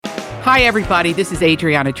Hi, everybody. This is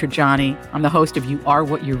Adriana Trajani. I'm the host of You Are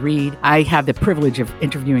What You Read. I have the privilege of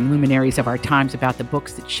interviewing luminaries of our times about the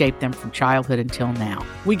books that shaped them from childhood until now.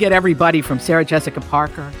 We get everybody from Sarah Jessica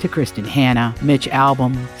Parker to Kristen Hanna, Mitch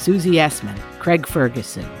Albom, Susie Essman, Craig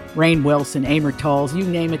Ferguson, Rainn Wilson, Amor Tolls, you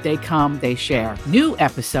name it, they come, they share. New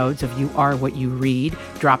episodes of You Are What You Read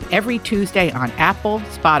drop every Tuesday on Apple,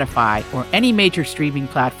 Spotify, or any major streaming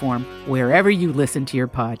platform wherever you listen to your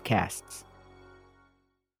podcasts.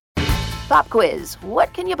 Pop quiz.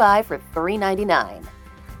 What can you buy for $3.99?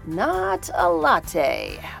 Not a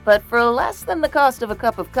latte, but for less than the cost of a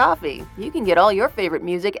cup of coffee, you can get all your favorite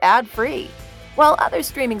music ad-free. While other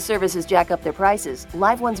streaming services jack up their prices,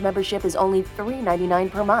 Live One's membership is only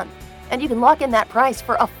 $3.99 per month, and you can lock in that price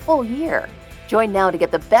for a full year. Join now to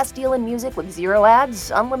get the best deal in music with 0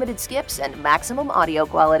 ads, unlimited skips, and maximum audio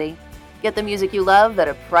quality. Get the music you love at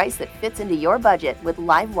a price that fits into your budget with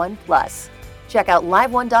Live One Plus. Check out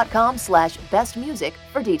liveone.com/bestmusic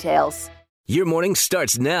for details. Your morning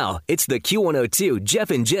starts now. It's the Q102 Jeff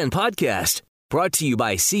and Jen podcast, brought to you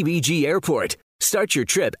by CBG Airport. Start your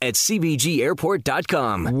trip at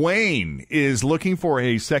CBGAirport.com. Wayne is looking for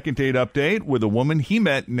a second date update with a woman he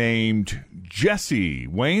met named Jessie.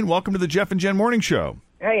 Wayne, welcome to the Jeff and Jen Morning Show.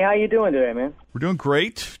 Hey, how you doing today, man? We're doing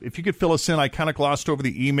great. If you could fill us in, I kind of glossed over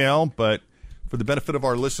the email, but for the benefit of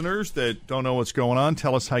our listeners that don't know what's going on,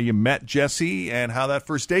 tell us how you met Jessie and how that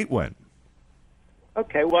first date went.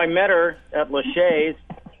 Okay, well, I met her at Lachey's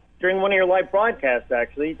during one of your live broadcasts,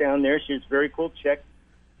 actually, down there. She was a very cool chick.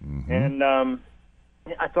 Mm-hmm. And I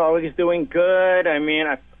thought I was doing good. I mean,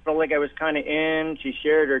 I felt like I was kind of in. She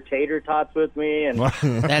shared her tater tots with me. And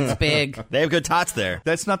That's big. They have good tots there.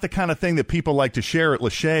 That's not the kind of thing that people like to share at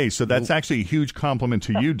Lachey, so that's actually a huge compliment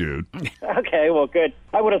to you, dude. Okay, well, good.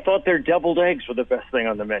 I would have thought their deviled eggs were the best thing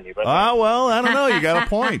on the menu. But Well, I don't know. You got a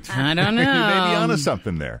point. I don't know. You may be onto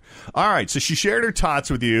something there. All right, so she shared her tots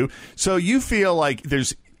with you. So you feel like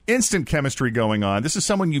there's instant chemistry going on. This is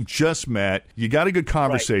someone you've just met. You got a good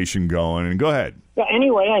conversation going. And go ahead. Yeah,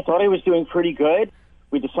 anyway, I thought I was doing pretty good.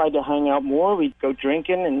 We decided to hang out more. We'd go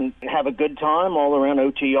drinking and have a good time all around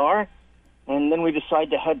OTR. And then we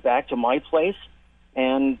decided to head back to my place.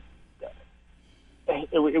 And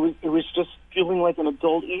it was just feeling like an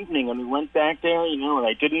adult evening. And we went back there, and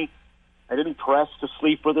I didn't press to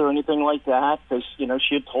sleep with her or anything like that because, she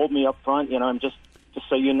had told me up front, I'm just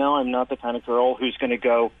so you know, I'm not the kind of girl who's going to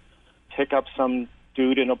go pick up some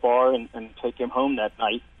dude in a bar and take him home that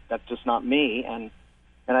night. That's just not me. And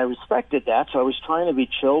I respected that, so I was trying to be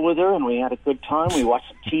chill with her, and we had a good time. We watched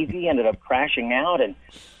some TV, ended up crashing out, and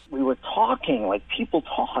we were talking like people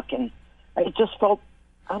talk, and I just felt,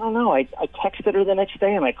 I don't know, I texted her the next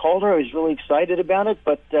day, and I called her. I was really excited about it,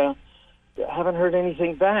 but haven't heard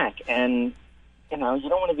anything back. And, you don't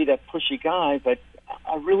want to be that pushy guy, but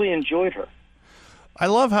I really enjoyed her. I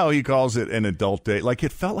love how he calls it an adult date. Like,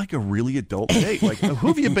 it felt like a really adult date. Like, who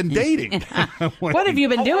have you been dating? What have you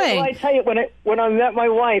been doing? I tell you, when I met my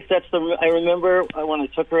wife, I remember when I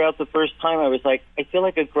took her out the first time, I was like, I feel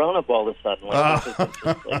like a grown-up all of a sudden.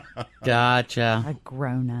 Gotcha. A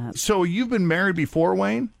grown-up. So you've been married before,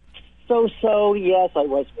 Wayne? So, yes, I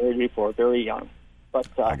was married before, very young. But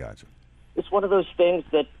I got you. It's one of those things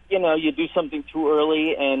that, you do something too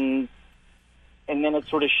early and then it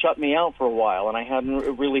sort of shut me out for a while, and I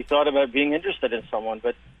hadn't really thought about being interested in someone,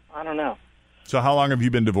 but I don't know. So how long have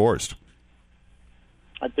you been divorced?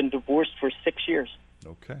 I've been divorced for 6 years.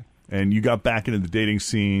 Okay. And you got back into the dating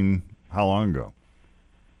scene how long ago?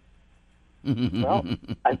 Well,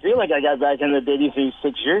 I feel like I got back into the dating scene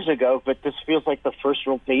 6 years ago, but this feels like the first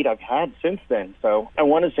real date I've had since then. So I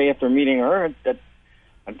want to say after meeting her that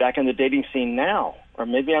I'm back in the dating scene now. Or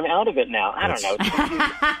maybe I'm out of it now. I don't know.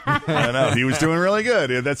 I don't know. He was doing really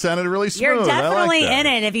good. That sounded really smooth. You're definitely in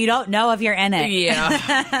it if you don't know if you're in it.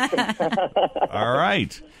 Yeah. All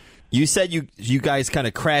right. You said you guys kind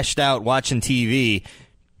of crashed out watching TV.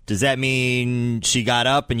 Does that mean she got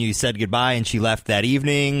up and you said goodbye and she left that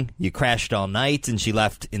evening? You crashed all night and she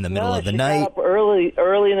left in the middle of the night? She got up early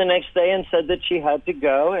the next day and said that she had to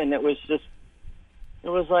go, and it was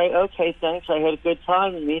like, okay, thanks. I had a good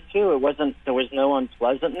time, and me too. There was no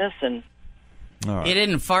unpleasantness, and all right. You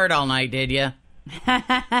didn't fart all night, did you? We've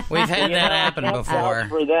had that happen before.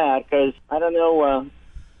 For that, because I don't know.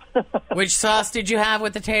 Which sauce did you have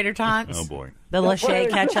with the tater tots? Oh boy, The Lachey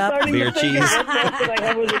ketchup. Beer cheese. That's what I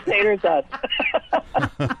have with the tater tots.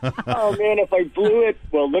 Oh man, if I blew it,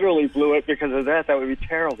 literally blew it because of that would be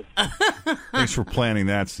terrible. Thanks for planting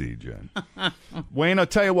that seed, Jen. Wayne, I'll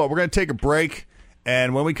tell you what, we're going to take a break.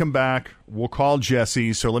 And when we come back, we'll call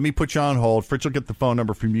Jesse. So let me put you on hold. Fritz will get the phone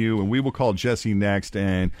number from you, and we will call Jesse next.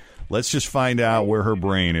 And let's just find out where her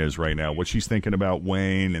brain is right now, what she's thinking about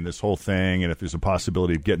Wayne and this whole thing, and if there's a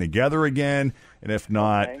possibility of getting together again. And if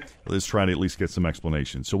not, let's try to at least get some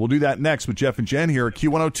explanation. So we'll do that next with Jeff and Jen here at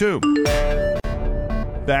Q102.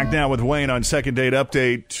 Back now with Wayne on Second Date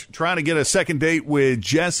Update, trying to get a second date with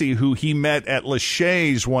Jesse, who he met at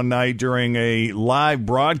Lachey's one night during a live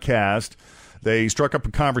broadcast. They struck up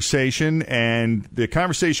a conversation, and the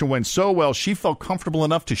conversation went so well, she felt comfortable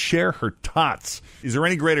enough to share her tots. Is there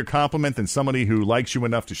any greater compliment than somebody who likes you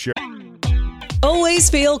enough to share?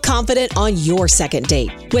 Always feel confident on your second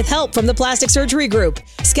date. With help from the Plastic Surgery Group.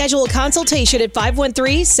 Schedule a consultation at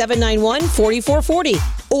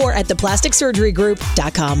 513-791-4440 or at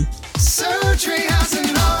theplasticsurgerygroup.com. Surgery has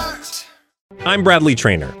an art. I'm Bradley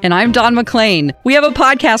Trainer. And I'm Don McClain. We have a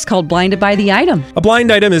podcast called Blinded by the Item. A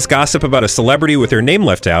blind item is gossip about a celebrity with their name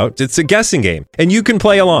left out. It's a guessing game, and you can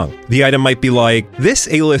play along. The item might be like, this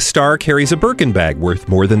A-list star carries a Birkin bag worth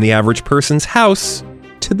more than the average person's house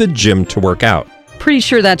to the gym to work out. Pretty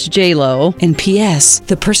sure that's J-Lo. And P.S.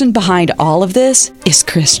 the person behind all of this is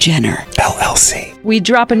Kris Jenner, LLC. We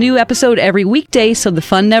drop a new episode every weekday so the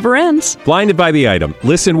fun never ends. Blinded by the Item.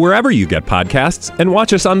 Listen wherever you get podcasts and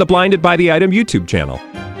watch us on the Blinded by the Item YouTube channel.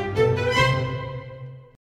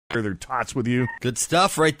 Their tots with you. Good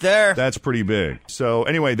stuff right there. That's pretty big. So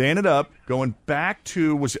anyway, they ended up going back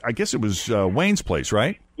to, I guess it was Wayne's place,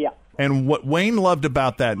 right? Yeah. And what Wayne loved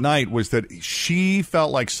about that night was that she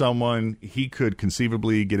felt like someone he could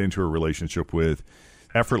conceivably get into a relationship with.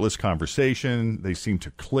 Effortless conversation. They seemed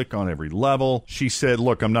to click on every level. She said,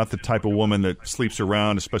 look, I'm not the type of woman that sleeps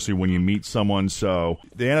around, especially when you meet someone. So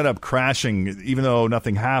they ended up crashing. Even though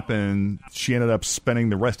nothing happened, she ended up spending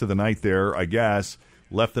the rest of the night there, I guess.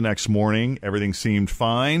 Left the next morning. Everything seemed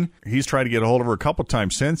fine. He's tried to get a hold of her a couple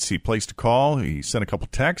times since. He placed a call. He sent a couple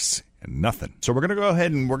texts. And nothing. So we're going to go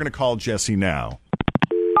ahead and we're going to call Jesse now.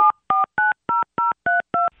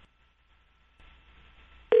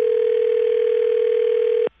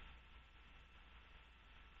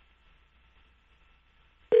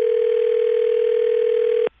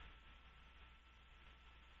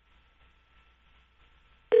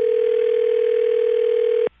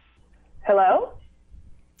 Hello?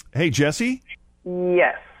 Hey, Jesse?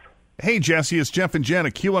 Yes. Hey, Jesse, it's Jeff and Jen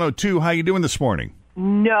at Q102. How you doing this morning?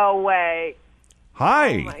 No way.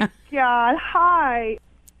 Hi. Oh, my God. Hi.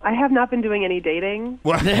 I have not been doing any dating.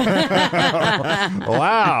 Wow.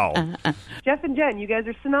 Jeff and Jen, you guys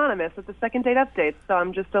are synonymous with the Second Date Updates, so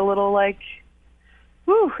I'm just a little like,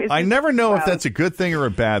 whew. I never know if that's a good thing or a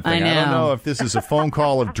bad thing. I don't know if this is a phone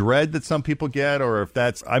call of dread that some people get or if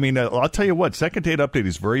that's, I mean, I'll tell you what, Second Date Update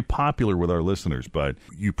is very popular with our listeners, but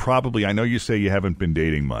you probably, I know you say you haven't been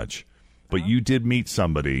dating much, but you did meet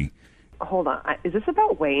somebody. Hold on. Is this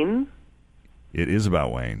about Wayne? It is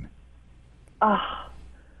about Wayne.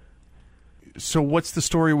 So what's the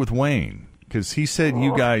story with Wayne? Because he said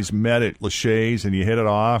you guys met at Lachey's and you hit it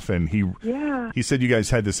off, and he said you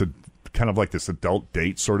guys had this kind of like this adult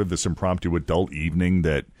date, sort of this impromptu adult evening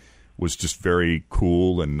that was just very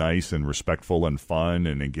cool and nice and respectful and fun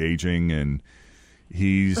and engaging, and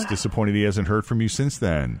he's disappointed he hasn't heard from you since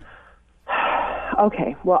then.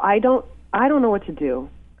 Okay. Well, I don't know what to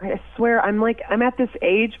do. I swear, I'm at this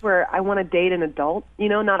age where I want to date an adult,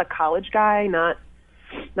 not a college guy, not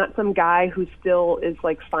some guy who still is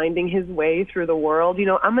like finding his way through the world.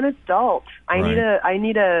 I'm an adult. I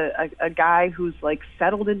need a guy who's like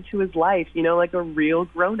settled into his life, like a real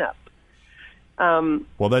grown up.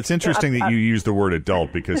 Well, that's interesting that you use the word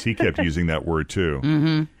adult because he kept using that word too.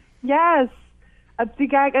 Mm-hmm. Yes. The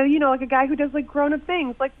guy, like a guy who does like grown up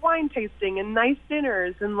things like wine tasting and nice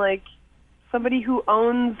dinners and like somebody who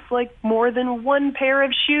owns like more than one pair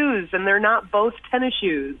of shoes and they're not both tennis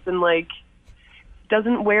shoes and like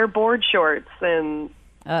doesn't wear board shorts and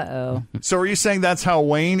So are you saying that's how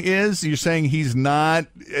Wayne is? You're saying he's not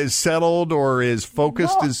as settled or as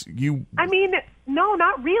focused as you? I mean, no,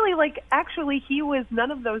 not really. Like actually he was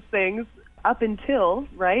none of those things up until,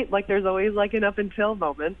 right? Like there's always like an up until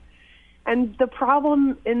moment. And the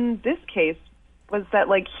problem in this case was that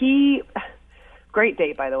like great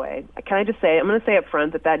date, by the way. Can I just say, I'm going to say up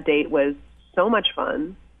front that date was so much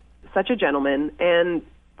fun, such a gentleman, and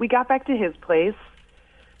we got back to his place.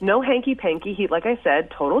 No hanky-panky. He, like I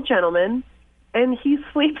said, total gentleman, and he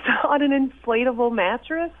sleeps on an inflatable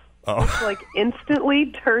mattress, which, like,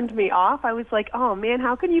 instantly turned me off. I was like, oh, man,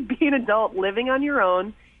 how can you be an adult living on your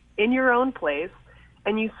own, in your own place,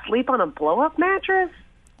 and you sleep on a blow-up mattress?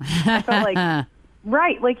 I felt like...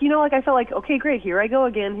 Right. Like, I felt like, okay, great, here I go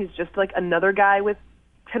again. He's just like another guy with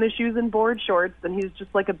tennis shoes and board shorts, and he's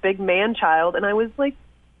just like a big man child. And I was like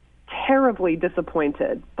terribly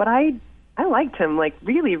disappointed. But I liked him, like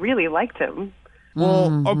really, really liked him.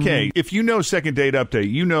 Well, okay, if you know Second Date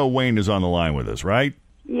Update, you know Wayne is on the line with us, right?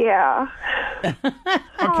 Yeah.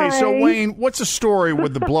 Okay, so Wayne, what's the story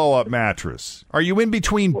with the blow-up mattress? Are you in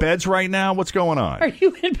between beds right now? What's going on? Are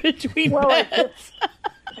you in between beds?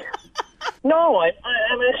 No, I'm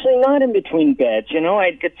actually not in between beds. You know,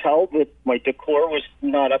 I could tell that my decor was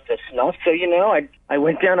not up to snuff. So, you know, I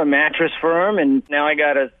went down a mattress firm, and now I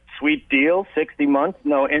got a sweet deal, 60 months,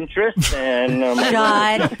 no interest, and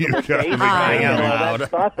Shut You got me crying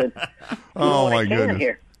out loud. Oh, my goodness.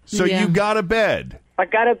 Here. So you got a bed. I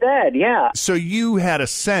got a bed, yeah. So you had a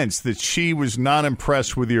sense that she was not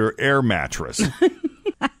impressed with your air mattress.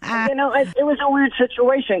 You know, it was a weird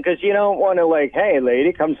situation because you don't want to, like, hey,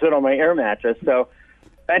 lady, come sit on my air mattress. So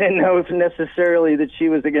I didn't know if necessarily that she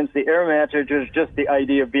was against the air mattress or just the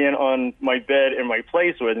idea of being on my bed in my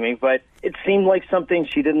place with me. But it seemed like something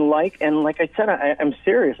she didn't like. And like I said, I'm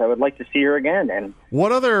serious. I would like to see her again. And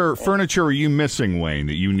what other furniture are you missing, Wayne,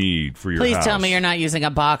 that you need for your house? Please tell me you're not using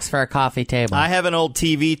a box for a coffee table. I have an old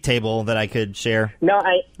TV table that I could share. No,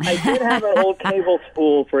 I did have an old table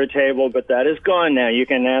spool for a table, but that is gone now. You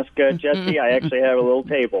can ask Jesse. I actually have a little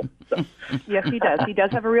table. So. Yes, he does. He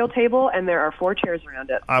does have a real table, and there are 4 chairs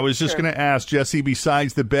around it. I was just going to ask, Jesse,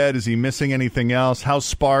 besides the bed, is he missing anything else? How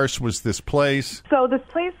sparse was this place? So this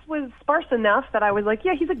place was sparse enough that I was like,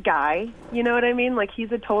 yeah, he's a guy. You know what I mean? Like,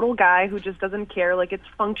 he's a total guy who just doesn't care. Like, it's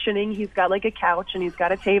functioning. He's got, like, a couch, and he's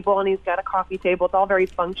got a table, and he's got a coffee table. It's all very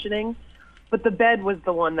functioning. But the bed was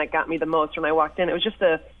the one that got me the most when I walked in. It was just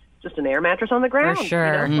an air mattress on the ground. For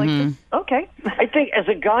sure. You know? Like, okay. I think as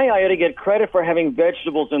a guy, I ought to get credit for having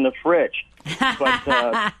vegetables in the fridge. But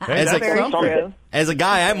Hey, As a- Very true. As a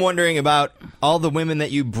guy, I'm wondering about all the women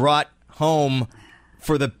that you brought home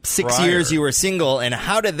for the 6 Prior. years you were single, and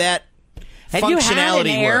how did that Have you had an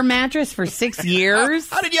functionality air work? mattress for 6 years?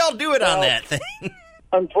 How did y'all do it on that thing?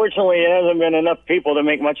 unfortunately, it hasn't been enough people to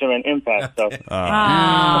make much of an impact. So.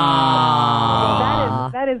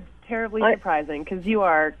 That is terribly surprising because you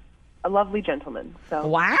are a lovely gentleman. So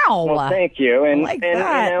wow. Well, thank you. And, like and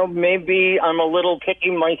that. you know, maybe I'm a little picky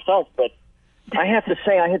myself, but I have to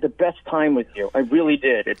say I had the best time with you. I really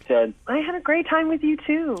did. I had a great time with you,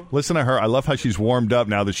 too. Listen to her. I love how she's warmed up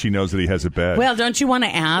now that she knows that he has a bed. Well, don't you want to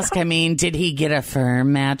ask? I mean, did he get a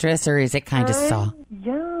firm mattress or is it kind of soft?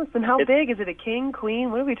 Yes. And how big? Is it a king, queen?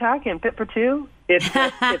 What are we talking? Fit for 2?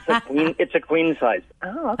 it's a queen size.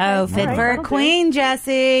 Oh, okay. Oh, fit All for right, a that'll queen,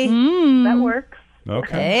 Jesse. do. That works.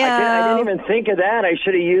 Okay. I didn't even think of that. I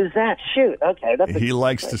should have used that. Shoot. Okay. That's He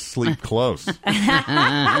likes to sleep close. All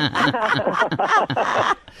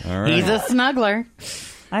right. He's a snuggler.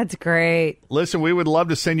 That's great. Listen, we would love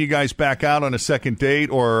to send you guys back out on a second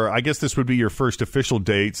date, or I guess this would be your first official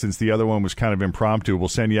date since the other one was kind of impromptu. We'll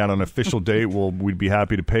send you out on an official date. We'd be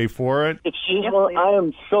happy to pay for it. If she's I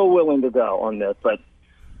am so willing to go on this, but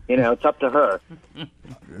you know, it's up to her.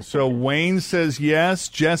 So Wayne says yes.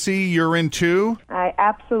 Jesse, you're in too? I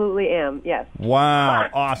absolutely am, yes. Wow.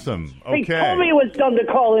 Awesome. They Okay. told me it was dumb to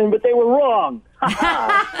call in, but they were wrong.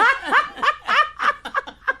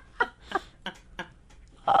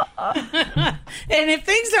 And if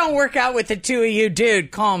things don't work out with the two of you,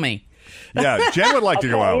 dude, call me. Yeah, Jen would like to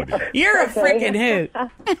go out with you. You're a freaking hoot.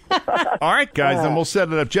 All right, guys, then we'll set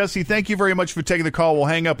it up. Jesse, thank you very much for taking the call. We'll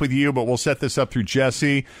hang up with you, but we'll set this up through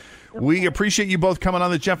Jesse. We appreciate you both coming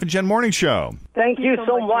on the Jeff and Jen Morning Show. Thank you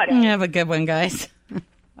so much. Have a good one, guys.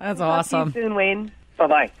 That's awesome. See you soon, Wayne.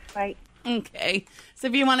 Bye-bye. Bye. Okay. So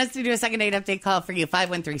if you want us to do a second date update, call for you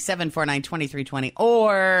 513-749-2320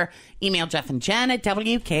 or email Jeff and Jen at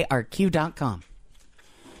WKRQ.com.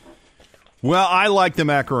 Well, I like the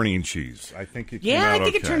macaroni and cheese. I think it came Yeah, out I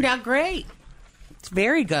think it okay. turned out great. It's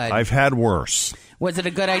very good. I've had worse. Was it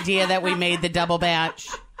a good idea that we made the double batch?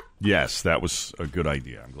 Yes, that was a good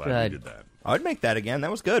idea. I'm glad we Good. did that. I'd make that again. That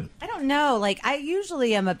was good. I don't know. Like, I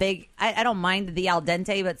usually am a big, I don't mind the al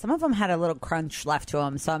dente, but some of them had a little crunch left to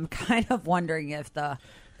them. So I'm kind of wondering if the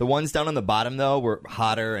ones down on the bottom, though, were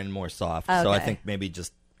hotter and more soft. So I Okay. think maybe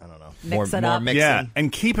just, I don't know, Mix it more up. mixing. Yeah,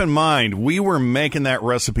 and keep in mind, we were making that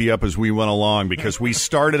recipe up as we went along because we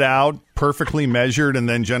started out perfectly measured, and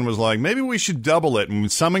then Jen was like, maybe we should double it.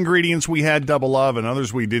 And some ingredients we had double of, and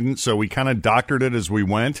others we didn't, so we kind of doctored it as we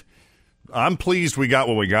went. I'm pleased we got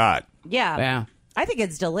what we got. Yeah. I think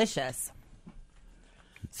it's delicious.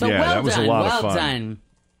 So Yeah, well that was a done. lot of well fun. done.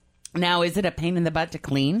 Now, is it a pain in the butt to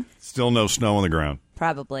clean? Still no snow on the ground.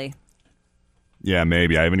 Probably. Yeah,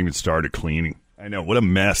 maybe. I haven't even started cleaning. I know. What a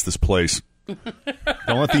mess, this place.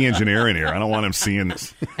 Don't let the engineer in here. I don't want him seeing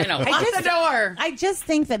this. I know. Lock the door. I just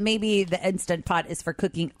think that maybe the Instant Pot is for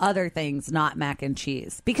cooking other things, not mac and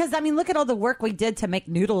cheese. Because, I mean, look at all the work we did to make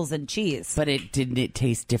noodles and cheese. But didn't it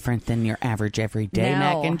taste different than your average everyday No.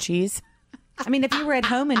 mac and cheese? I mean, if you were at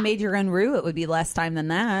home and made your own roux, it would be less time than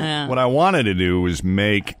that. What I wanted to do was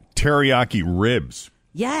make teriyaki ribs.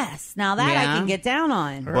 Yes. Now that I can get down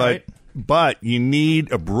on. But you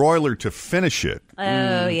need a broiler to finish it.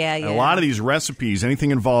 Oh, yeah. A lot of these recipes,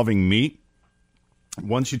 anything involving meat,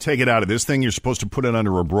 once you take it out of this thing, you're supposed to put it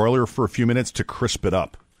under a broiler for a few minutes to crisp it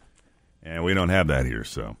up. And we don't have that here,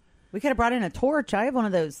 so. We could have brought in a torch. I have one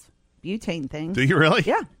of those butane things. Do you really?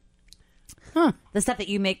 Yeah. The stuff that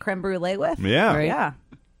you make creme brulee with? Yeah. Yeah.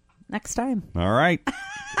 Next time. All right.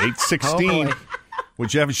 8:16. Well,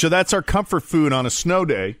 Jeff, so that's our comfort food on a snow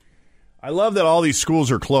day. I love that all these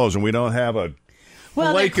schools are closed and we don't have a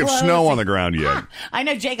lake of snow on the ground yet. I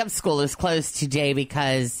know Jacob's school is closed today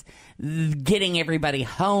because getting everybody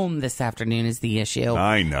home this afternoon is the issue.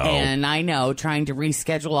 I know. And I know trying to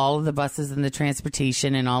reschedule all of the buses and the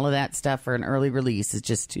transportation and all of that stuff for an early release is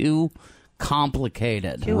just too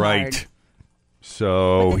complicated. Too right. hard.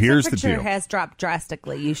 So here's the temperature deal. has dropped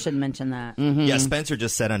drastically. You should mention that. Yeah, Spencer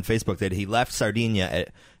just said on Facebook that he left Sardinia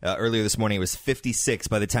earlier this morning. It was 56.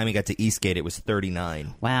 By the time he got to Eastgate, it was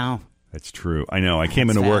 39. Wow. That's true. I know. I came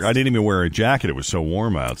into work. I didn't even wear a jacket. It was so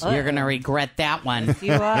warm out. So. You're going to regret that one.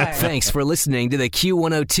 You are. Thanks for listening to the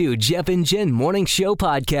Q102 Jeff and Jen Morning Show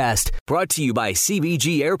podcast. Brought to you by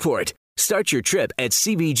CBG Airport. Start your trip at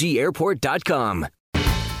CBGAirport.com.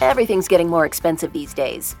 Everything's getting more expensive these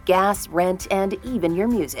days. Gas, rent, and even your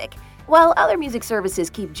music. While other music services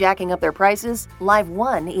keep jacking up their prices, Live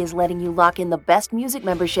One is letting you lock in the best music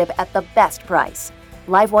membership at the best price.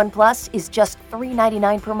 Live One Plus is just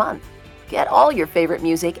 $3.99 per month. Get all your favorite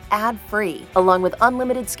music ad-free, along with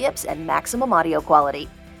unlimited skips and maximum audio quality.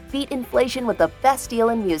 Beat inflation with the best deal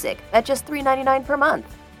in music at just $3.99 per month.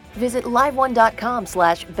 Visit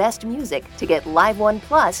liveone.com/bestmusic to get Live One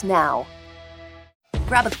Plus now.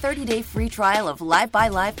 Grab a 30-day free trial of Live by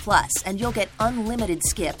Live Plus, and you'll get unlimited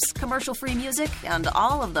skips, commercial-free music, and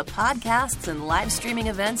all of the podcasts and live streaming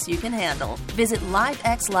events you can handle. Visit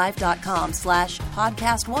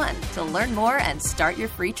livexlive.com/podcast1 to learn more and start your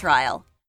free trial.